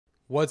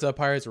What's up,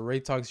 Pirates? Ray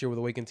Talks here with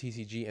Awaken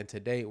TCG, and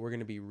today we're going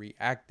to be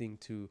reacting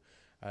to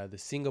the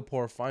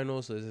Singapore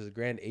finals. So this is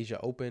Grand Asia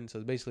Open. So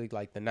it's basically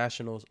like the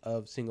nationals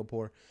of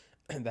Singapore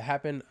that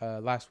happened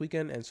last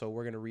weekend, and so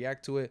we're going to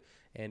react to it.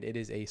 And it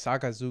is a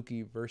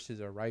Sakazuki versus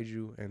a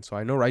Reiju, and so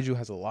I know Reiju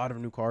has a lot of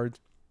new cards.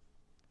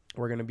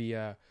 We're going to be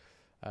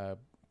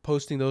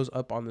posting those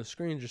up on the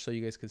screen just so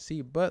you guys can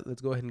see, but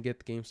let's go ahead and get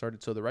the game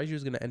started. So the Reiju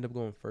is going to end up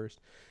going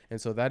first,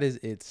 and so that is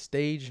its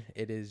stage.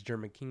 It is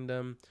German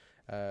Kingdom.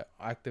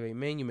 Activate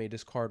main, you may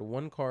discard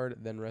one card,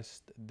 then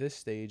rest this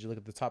stage, look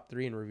at the top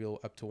three and reveal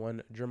up to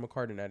one German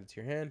card and add it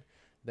to your hand.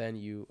 Then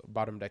you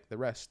bottom deck the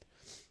rest.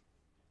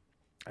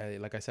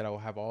 Like I said, I will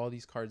have all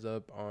these cards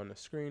up on the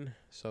screen.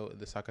 So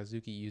the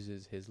Sakazuki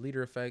uses his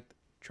leader effect,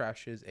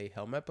 trashes a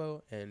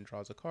Helmeppo, and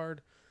draws a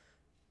card.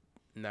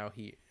 Now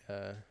he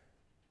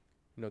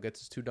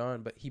gets his 2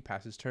 Dawn, but he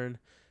passes turn.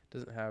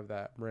 Doesn't have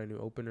that brand new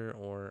opener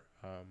or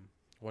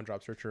one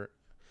drop searcher.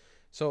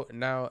 So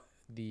now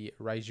the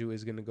Reiju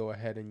is going to go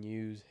ahead and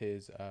use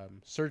his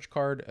search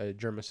card, a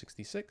Germa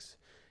 66.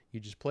 You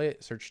just play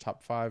it, search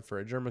top 5 for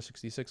a Germa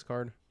 66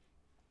 card.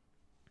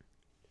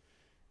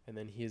 And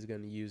then he is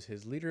going to use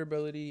his leader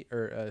ability,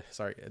 or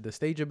the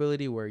stage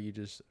ability, where you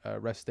just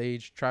rest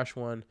stage, trash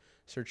 1,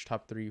 search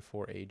top 3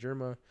 for a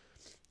Germa.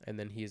 And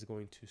then he is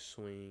going to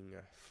swing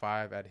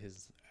 5 at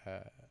his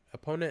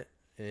opponent,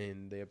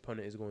 and the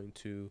opponent is going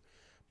to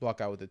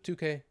block out with a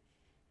 2K.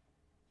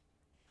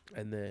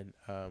 And then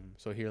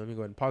so here, let me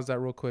go ahead and pause that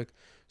real quick.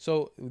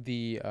 So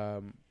the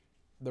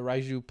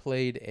Reiju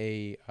played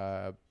a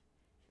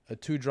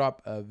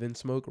 2-drop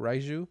Vinsmoke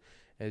Reiju.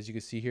 As you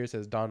can see here, it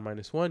says Dawn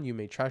 -1. You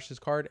may trash this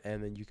card,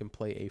 and then you can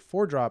play a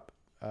 4-drop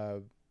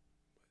of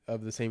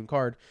the same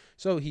card.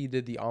 So he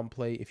did the on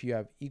play. If you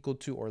have equal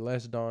to or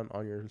less Dawn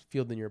on your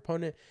field than your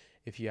opponent,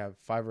 if you have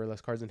 5 or less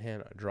cards in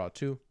hand, draw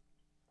 2.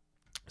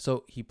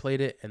 So he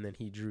played it, and then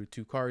he drew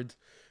 2 cards.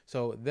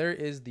 So there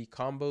is the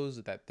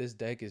combos that this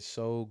deck is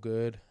so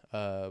good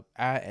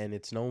at, and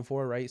it's known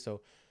for, right?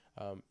 So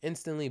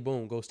instantly,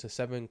 boom, goes to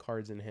 7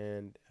 cards in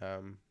hand,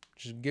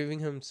 just giving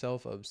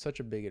himself such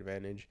a big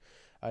advantage.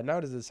 Now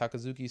it is the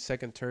Sakazuki's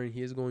second turn.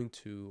 He is going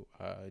to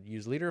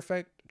use leader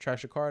effect,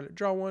 trash a card,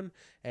 draw 1,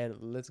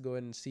 and let's go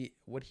ahead and see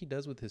what he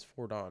does with his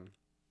 4 Dawn.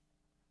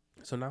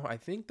 So now I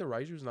think the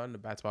Reiju is not in a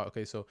bad spot.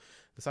 Okay, so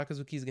the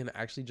Sakazuki is going to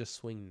actually just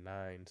swing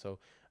 9. So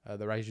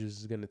the Reiju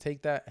is going to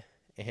take that,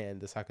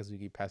 and the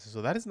Sakazuki passes.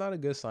 So that is not a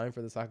good sign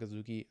for the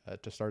Sakazuki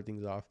to start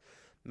things off.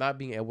 Not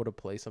being able to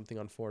play something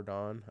on 4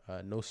 Dawn.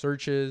 No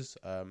searches,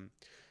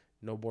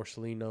 no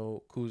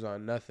Borsellino,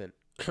 Kuzan, nothing,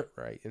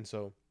 right? And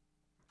so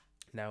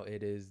now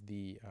it is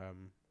the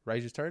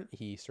Reiju's turn.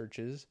 He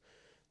searches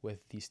with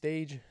the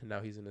stage.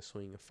 Now he's going to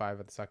swing 5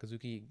 at the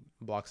Sakazuki,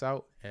 blocks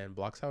out, and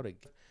blocks out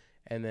again.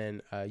 And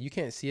then you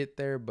can't see it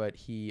there, but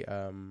he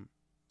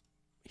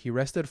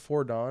rested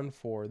 4 Dawn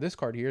for this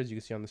card here, as you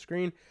can see on the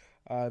screen.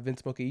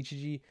 Vinsmoke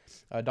Ichiji,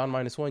 Dawn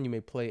 -1. You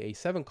may play a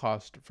 7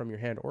 cost from your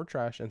hand or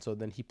trash, and so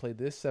then he played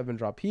this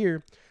 7-drop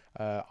here.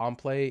 On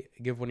play,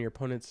 give one of your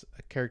opponent's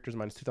characters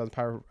 -2,000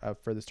 power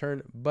for this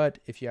turn. But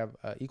if you have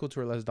equal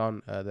to or less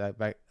Dawn,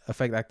 that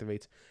effect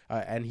activates,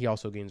 and he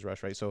also gains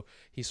rush, right? So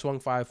he swung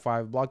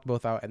 5/5, blocked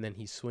both out, and then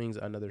he swings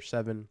another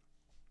 7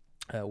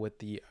 with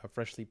the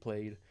freshly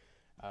played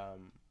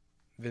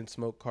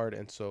Vinsmoke card.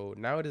 And so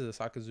now it is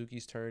the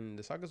Sakazuki's turn.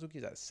 The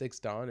Sakazuki's at 6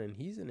 Dawn, and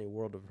he's in a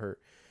world of hurt.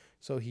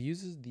 So he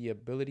uses the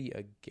ability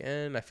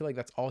again. I feel like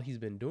that's all he's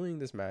been doing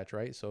this match,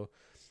 right? So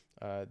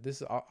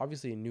this is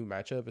obviously a new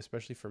matchup,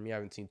 especially for me. I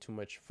haven't seen too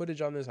much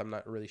footage on this. I'm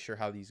not really sure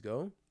how these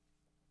go.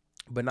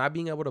 But not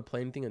being able to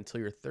play anything until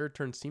your 3rd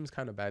turn seems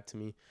kind of bad to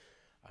me.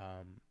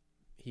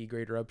 He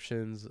Great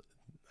Eruptions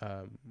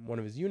one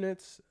of his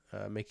units,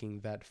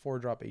 making that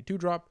 4-drop a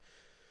 2-drop.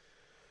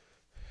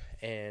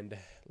 And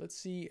let's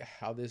see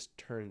how this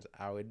turns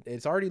out.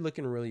 It's already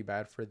looking really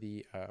bad for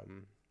the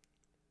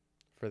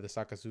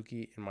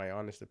Sakazuki, in my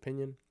honest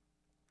opinion.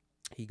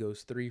 He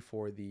goes 3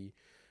 for the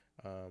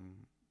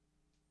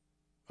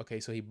okay,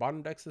 so he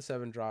bottom decks the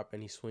 7-drop,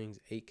 and he swings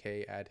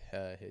 8K at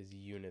his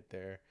unit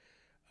there.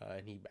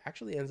 And he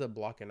actually ends up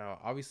blocking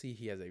out. Obviously,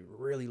 he has a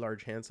really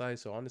large hand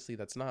size, so honestly,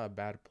 that's not a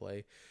bad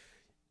play.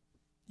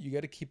 You got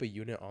to keep a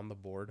unit on the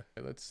board.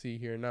 Let's see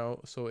here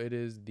now. So it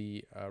is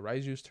the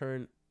Reiju's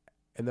turn.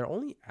 And they're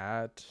only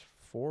at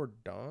 4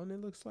 Dawn,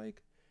 it looks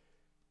like.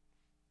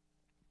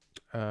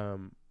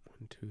 1,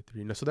 2,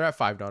 3. No, so they're at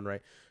 5 Dawn,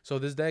 right? So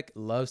this deck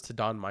loves to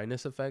Dawn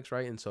minus effects,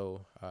 right? And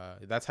so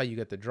that's how you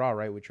get the draw,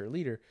 right, with your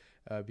leader.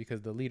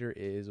 Because the leader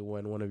is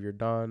when one of your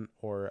Dawn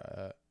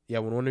when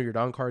one of your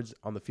Dawn cards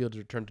on the field is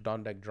returned to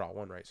Dawn deck, draw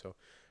 1, right? So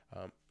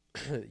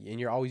and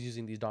you're always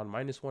using these Dawn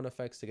 -1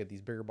 effects to get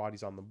these bigger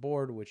bodies on the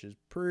board, which is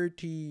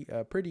pretty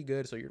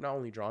good. So you're not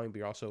only drawing, but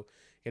you're also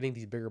getting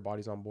these bigger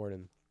bodies on board,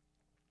 and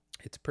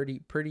it's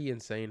pretty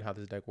insane how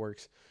this deck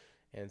works.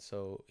 And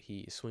so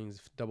he swings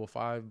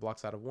 5/5,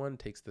 blocks out of 1,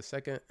 takes the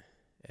 2nd,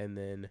 and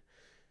then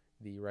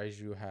the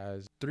Reiju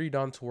has 3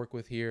 Dawn to work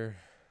with here.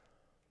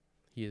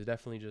 He is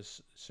definitely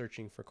just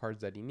searching for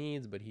cards that he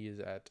needs, but he is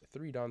at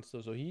 3 Dawn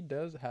still, so he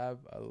does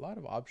have a lot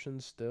of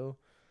options still.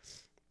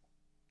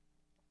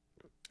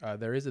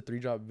 There is a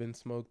 3-drop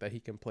Vinsmoke that he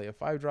can play a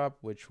 5-drop,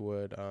 which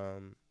would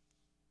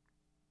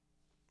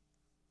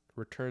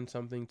return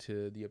something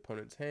to the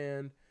opponent's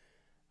hand.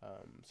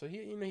 So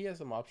he has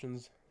some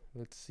options.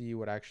 Let's see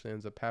what actually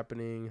ends up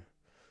happening.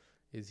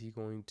 Is he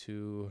going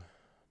to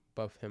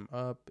buff him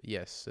up?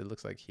 Yes, it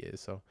looks like he is.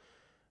 So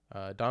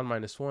Dawn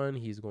 -1,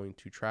 he's going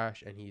to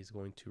trash, and he's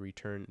going to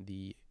return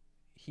the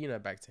Hina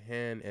back to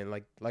hand. And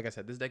like I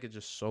said, this deck is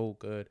just so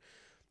good.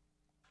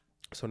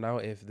 So now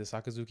if the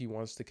Sakazuki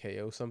wants to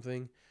KO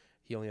something,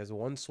 he only has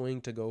one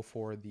swing to go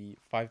for the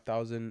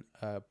 5,000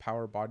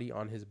 power body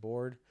on his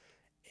board.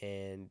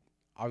 And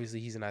obviously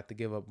he's going to have to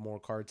give up more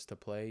cards to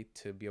play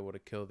to be able to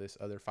kill this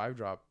other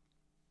 5-drop.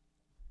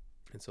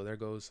 And so there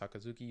goes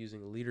Sakazuki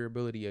using leader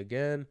ability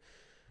again.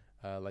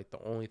 Like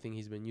the only thing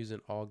he's been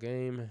using all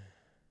game.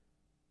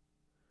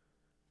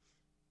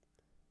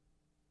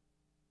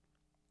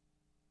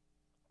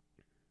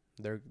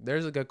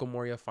 There's a Gecko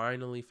Moria.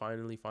 Finally.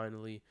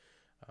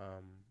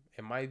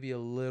 It might be a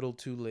little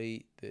too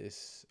late.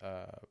 This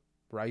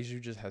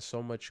Reiju just has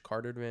so much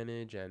card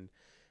advantage, and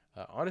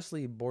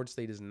honestly, board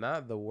state is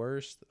not the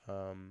worst.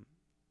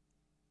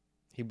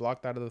 He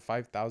blocked out of the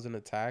 5,000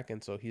 attack,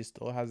 and so he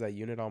still has that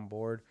unit on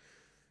board,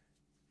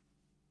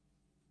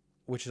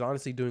 which is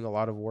honestly doing a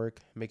lot of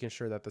work, making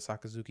sure that the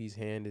Sakazuki's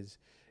hand is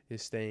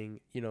staying,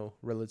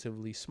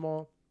 relatively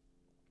small.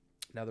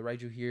 Now the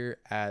Reiju here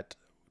at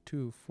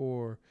 2,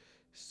 4,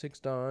 6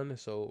 Dawn.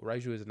 So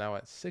Reiju is now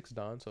at 6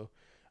 Dawn. So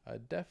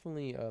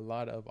definitely a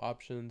lot of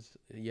options.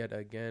 Yet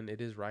again,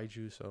 it is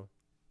Reiju. So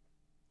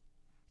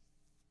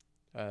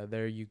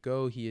there you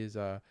go. He is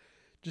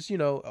just,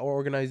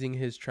 organizing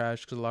his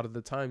trash, because a lot of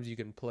the times you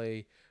can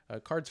play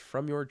cards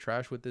from your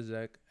trash with this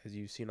deck. As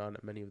you've seen on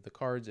many of the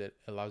cards, it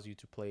allows you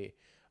to play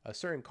a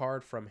certain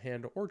card from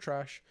hand or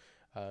trash,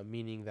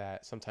 meaning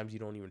that sometimes you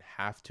don't even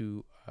have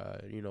to,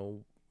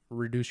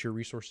 reduce your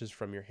resources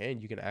from your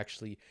hand. You can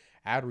actually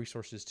add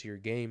resources to your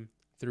game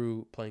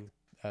through playing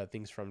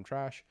things from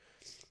trash.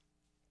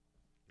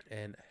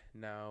 And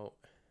now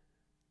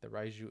the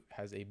Reiju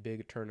has a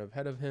big turn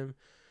ahead of him.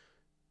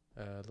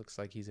 Looks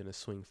like he's in a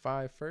swing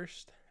 5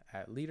 first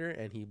at leader,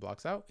 and he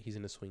blocks out. He's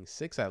in a swing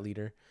 6 at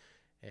leader,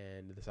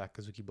 and the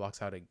Sakazuki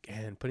blocks out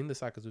again, putting the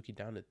Sakazuki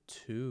down to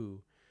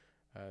 2.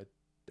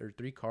 There are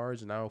 3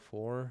 cards, now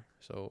 4.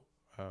 So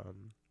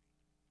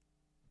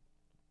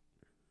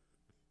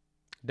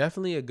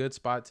definitely a good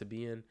spot to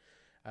be in.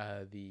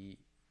 The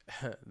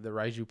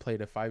Reiju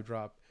played a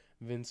 5-drop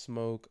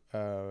Vinsmoke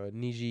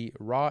Niji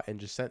Raw and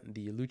just sent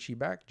the Lucci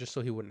back just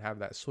so he wouldn't have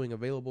that swing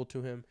available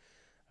to him.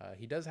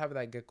 He does have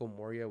that Gecko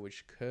Moria,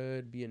 which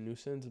could be a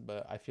nuisance,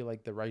 but I feel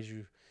like the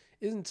Reiju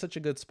isn't such a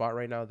good spot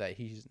right now that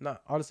he's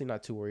honestly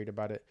not too worried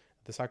about it.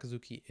 The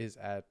Sakazuki is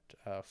at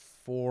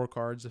 4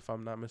 cards, if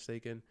I'm not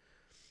mistaken.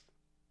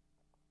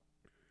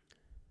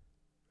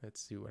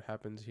 Let's see what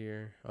happens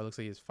here. Oh, it looks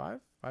like he's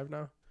 5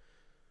 now.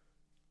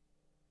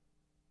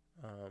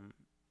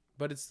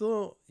 But it's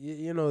still,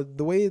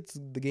 the way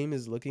the game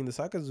is looking, the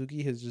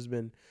Sakazuki has just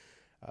been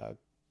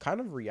kind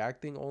of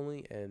reacting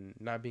only and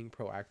not being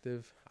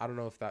proactive. I don't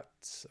know if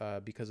that's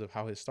because of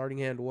how his starting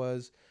hand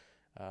was,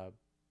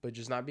 but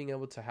just not being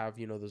able to have,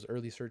 those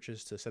early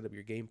searches to set up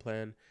your game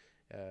plan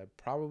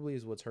probably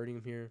is what's hurting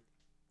him here.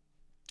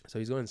 So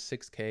he's going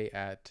 6K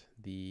at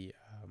the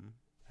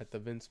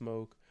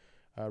Vinsmoke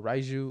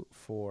Reiju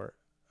for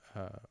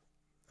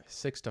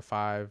 6 to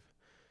 5.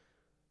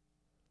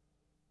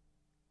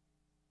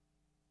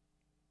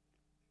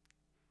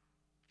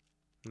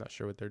 I'm not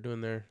sure what they're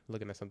doing there.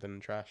 Looking at something in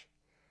trash.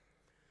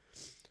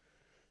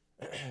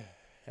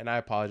 And I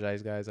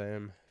apologize, guys. I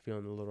am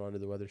feeling a little under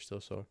the weather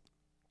still. So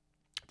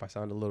if I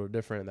sound a little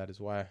different, that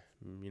is why.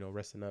 I'm,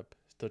 resting up.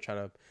 Still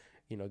trying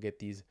to, get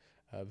these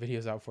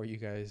videos out for you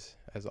guys.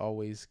 As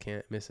always,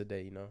 can't miss a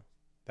day,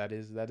 That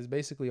is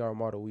basically our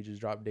motto. We just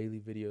drop daily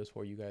videos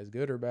for you guys,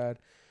 good or bad.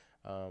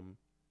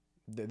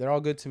 They're all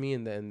good to me.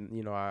 And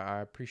then, I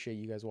appreciate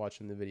you guys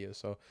watching the videos.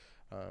 So,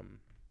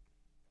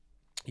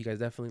 you guys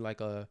definitely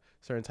like a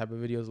certain type of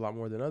videos a lot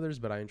more than others,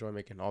 but I enjoy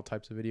making all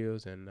types of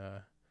videos. And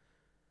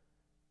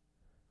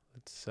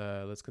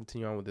let's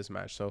continue on with this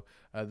match. So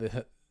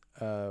the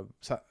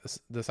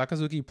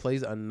Sakazuki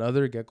plays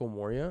another Gecko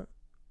Moria,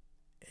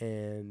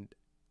 and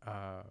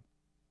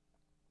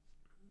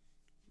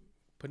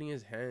putting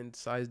his hand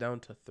size down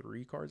to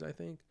 3 cards, I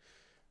think.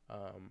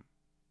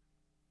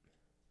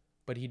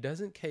 But he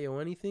doesn't KO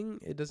anything.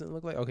 It doesn't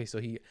look like. Okay, so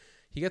he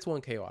gets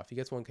 1 KO off.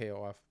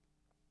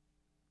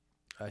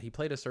 He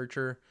played a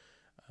Searcher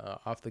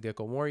off the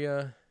Gecko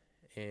Moria,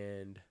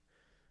 and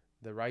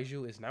the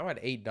Reiju is now at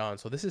 8 Dawn.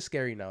 So this is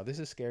scary now. This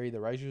is scary. The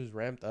Reiju is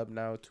ramped up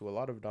now to a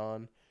lot of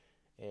Dawn,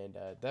 and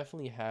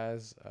definitely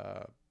has,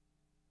 a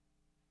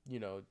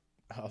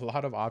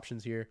lot of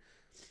options here.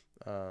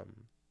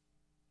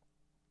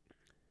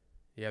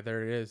 Yeah,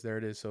 there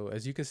it is. So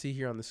as you can see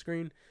here on the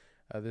screen,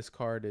 this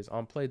card is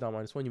on play, Dawn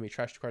 -1. You may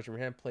trash 2 cards from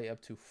your hand. Play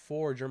up to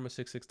 4 Germa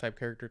 6/6 type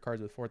character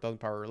cards with 4,000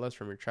 power or less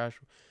from your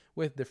trash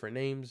with different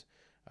names.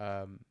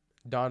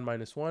 Dawn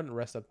 -1,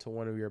 rest up to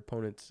one of your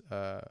opponent's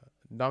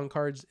Don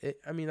cards,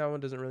 I mean, that one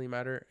doesn't really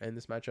matter in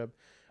this matchup.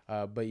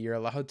 But you're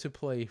allowed to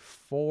play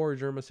 4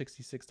 Germa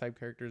 66 type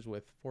characters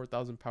with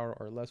 4,000 power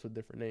or less with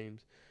different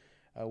names,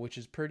 which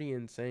is pretty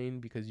insane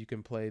because you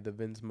can play the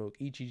Vinsmoke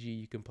Ichiji,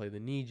 you can play the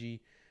Niji,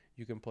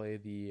 you can play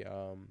the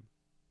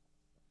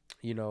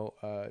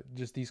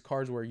just these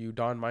cards where you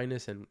Don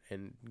minus and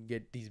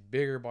get these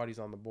bigger bodies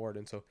on the board.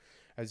 And so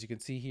as you can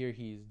see here,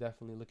 he's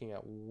definitely looking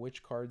at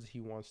which cards he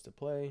wants to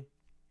play.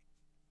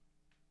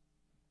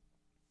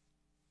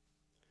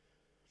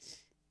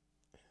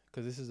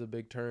 Because this is a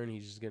big turn,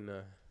 he's just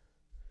gonna,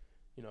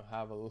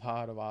 have a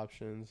lot of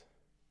options.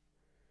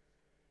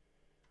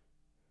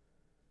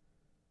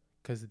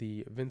 Because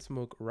the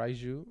Vinsmoke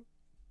Reiju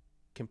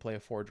can play a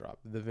 4-drop.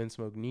 The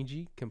Vinsmoke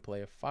Niji can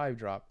play a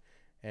 5-drop.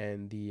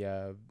 And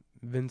the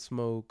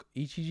Vinsmoke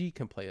Ichiji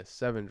can play a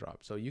 7-drop.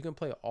 So you can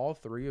play all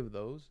 3 of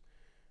those.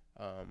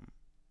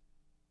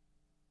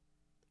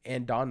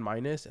 And Don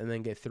minus, and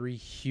then get 3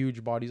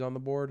 huge bodies on the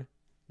board.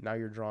 Now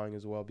you're drawing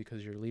as well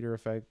because your leader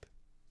effect.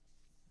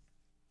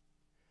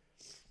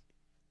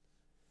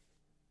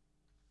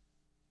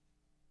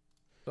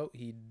 So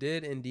he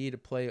did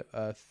indeed play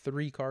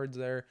 3 cards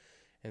there.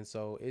 And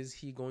so is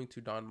he going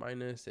to Don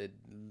minus?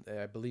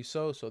 I believe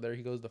so. So there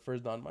he goes. The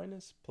first Don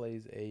minus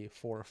plays a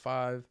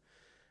 4/5,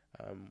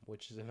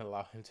 which is going to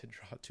allow him to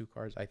draw 2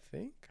 cards, I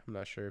think. I'm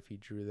not sure if he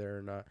drew there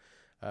or not.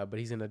 But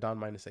he's going to Don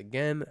minus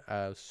again,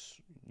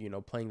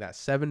 playing that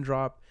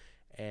 7-drop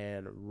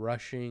and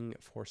rushing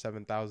for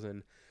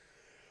 7,000.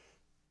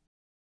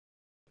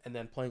 And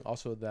then playing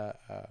also the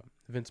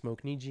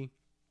Vinsmoke Niji,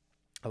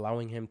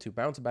 allowing him to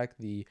bounce back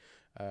the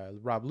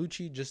Rob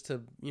Lucci just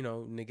to,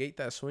 negate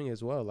that swing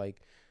as well. Like,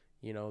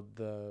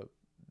 the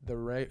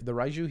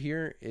Reiju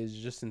here is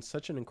just in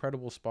such an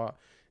incredible spot.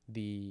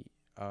 The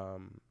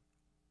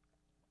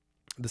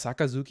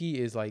Sakazuki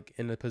is like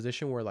in a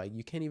position where like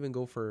you can't even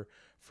go for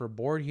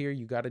board here.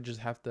 You got to just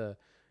have to,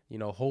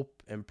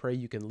 hope and pray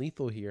you can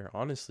lethal here,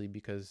 honestly,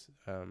 because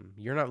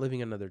you're not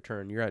living another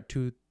turn. You're at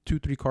 3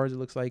 cards, it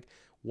looks like.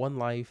 1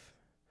 life.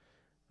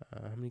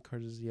 How many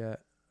cards is he at?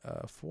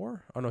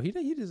 4? Oh no, he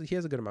has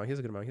a good amount. He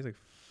has like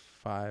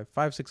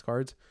 5-6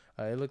 cards.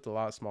 It looked a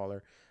lot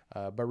smaller.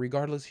 But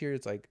regardless here,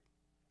 it's like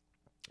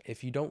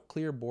if you don't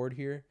clear board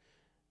here,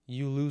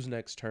 you lose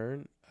next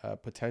turn,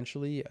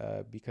 potentially,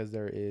 because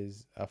there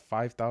is a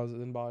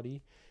 5,000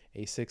 body,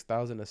 a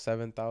 6,000, a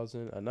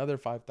 7,000, another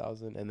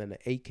 5,000, and then an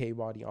 8K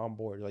body on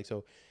board. Like,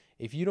 so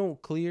if you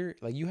don't clear,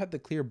 like, you have to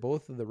clear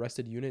both of the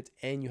rested units,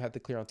 and you have to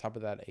clear on top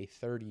of that a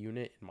third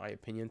unit, in my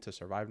opinion, to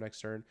survive next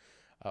turn,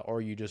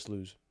 or you just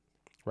lose.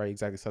 Right,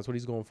 exactly. So that's what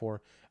he's going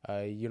for.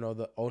 He's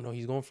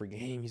going for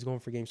game. He's going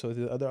for game. So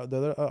the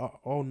other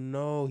oh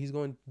no, he's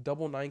going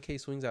double 9K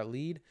swings at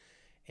lead,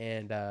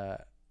 and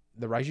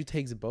the Reiju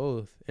takes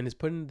both, and is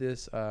putting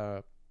this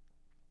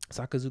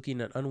Sakazuki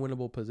in an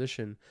unwinnable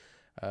position,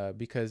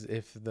 because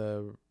if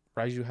the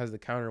Reiju has the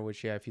counter,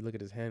 which, yeah, if you look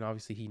at his hand,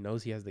 obviously he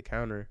knows he has the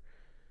counter.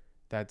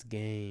 That's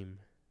game.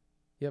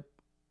 Yep.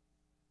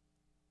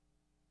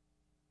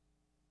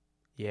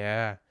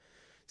 Yeah.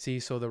 See,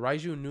 so the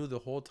Reiju knew the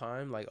whole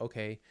time, like,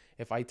 okay,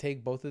 if I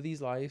take both of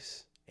these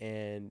lives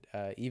and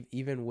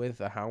even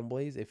with a Hound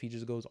Blaze, if he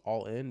just goes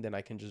all in, then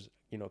I can just,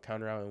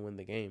 counter out and win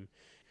the game.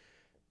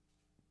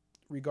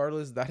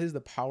 Regardless, that is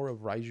the power of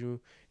Reiju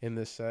in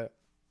this set.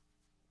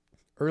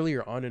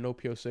 Earlier on in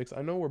OP06,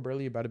 I know we're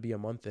barely about to be a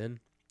month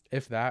in,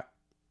 if that,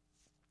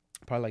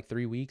 probably like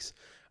 3 weeks.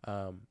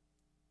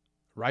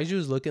 Reiju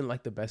is looking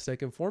like the best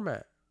deck in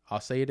format. I'll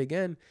say it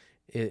again.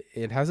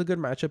 It has a good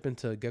matchup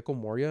into Gecko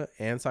Moria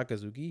and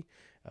Sakazuki.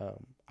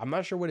 I'm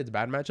not sure what its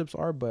bad matchups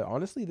are, but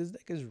honestly, this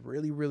deck is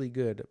really, really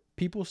good.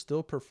 People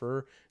still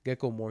prefer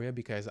Gecko Moria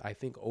because I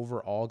think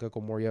overall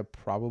Gecko Moria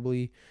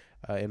probably,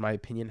 in my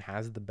opinion,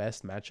 has the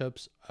best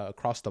matchups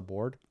across the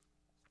board.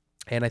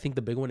 And I think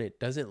the big one, it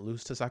doesn't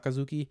lose to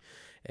Sakazuki.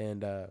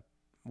 And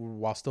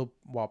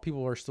while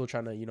people are still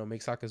trying to,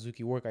 make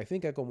Sakazuki work, I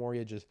think Gecko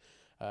Moria just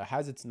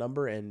has its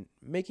number and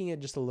making it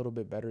just a little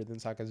bit better than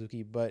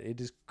Sakazuki. But it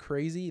is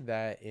crazy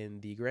that in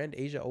the Grand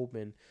Asia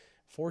Open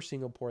for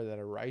Singapore that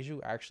a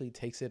Reiju actually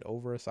takes it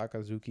over a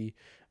Sakazuki.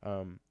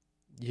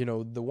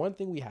 The one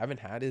thing we haven't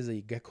had is a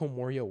Gecko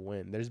Moria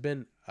win. There's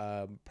been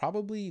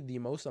probably the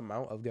most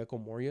amount of Gecko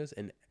Morias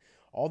in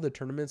all the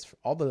tournaments,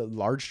 all the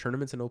large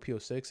tournaments in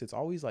OP06. It's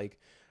always like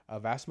a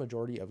vast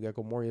majority of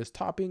Gecko Morias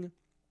topping,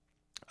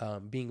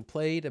 being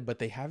played, but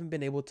they haven't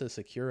been able to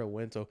secure a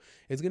win. So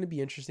it's going to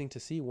be interesting to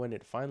see when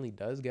it finally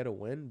does get a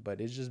win, but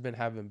it's just been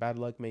having bad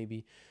luck.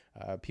 Maybe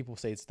people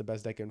say it's the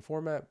best deck in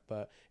format,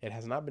 but it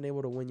has not been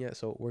able to win yet.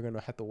 So we're going to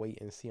have to wait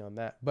and see on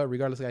that. But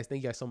regardless, guys,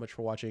 thank you guys so much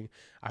for watching.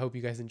 I hope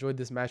you guys enjoyed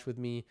this match with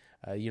me.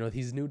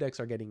 These new decks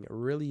are getting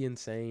really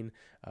insane.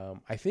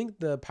 I think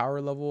the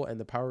power level and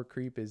the power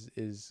creep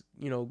is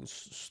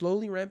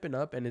slowly ramping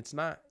up, and it's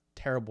not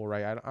terrible,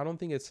 right? I don't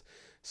think it's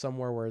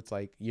somewhere where it's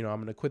like, I'm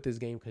gonna quit this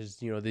game because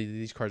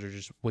these cards are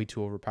just way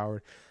too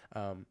overpowered.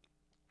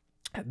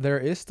 There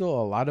is still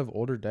a lot of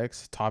older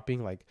decks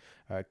topping, like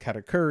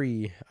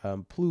Katakuri,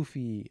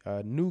 Ploofy,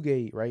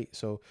 Newgate, right?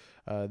 So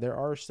there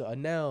are still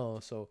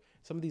Anel. So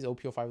some of these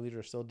OP05 leaders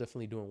are still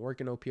definitely doing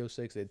work in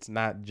OP06. It's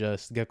not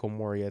just Gecko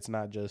Moria, it's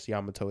not just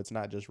Yamato, it's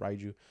not just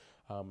Reiju.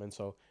 And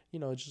so,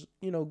 just,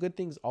 good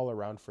things all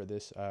around for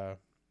this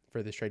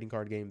trading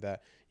card game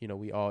that,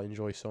 we all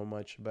enjoy so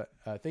much. But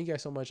thank you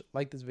guys so much.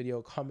 Like this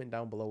video, comment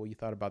down below what you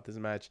thought about this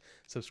match.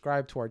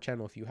 Subscribe to our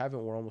channel if you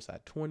haven't. We're almost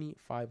at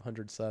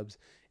 2,500 subs.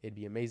 It'd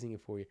be amazing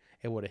if we were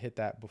able to hit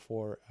that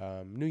before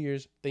New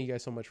Year's. Thank you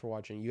guys so much for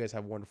watching. You guys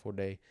have a wonderful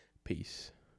day. Peace.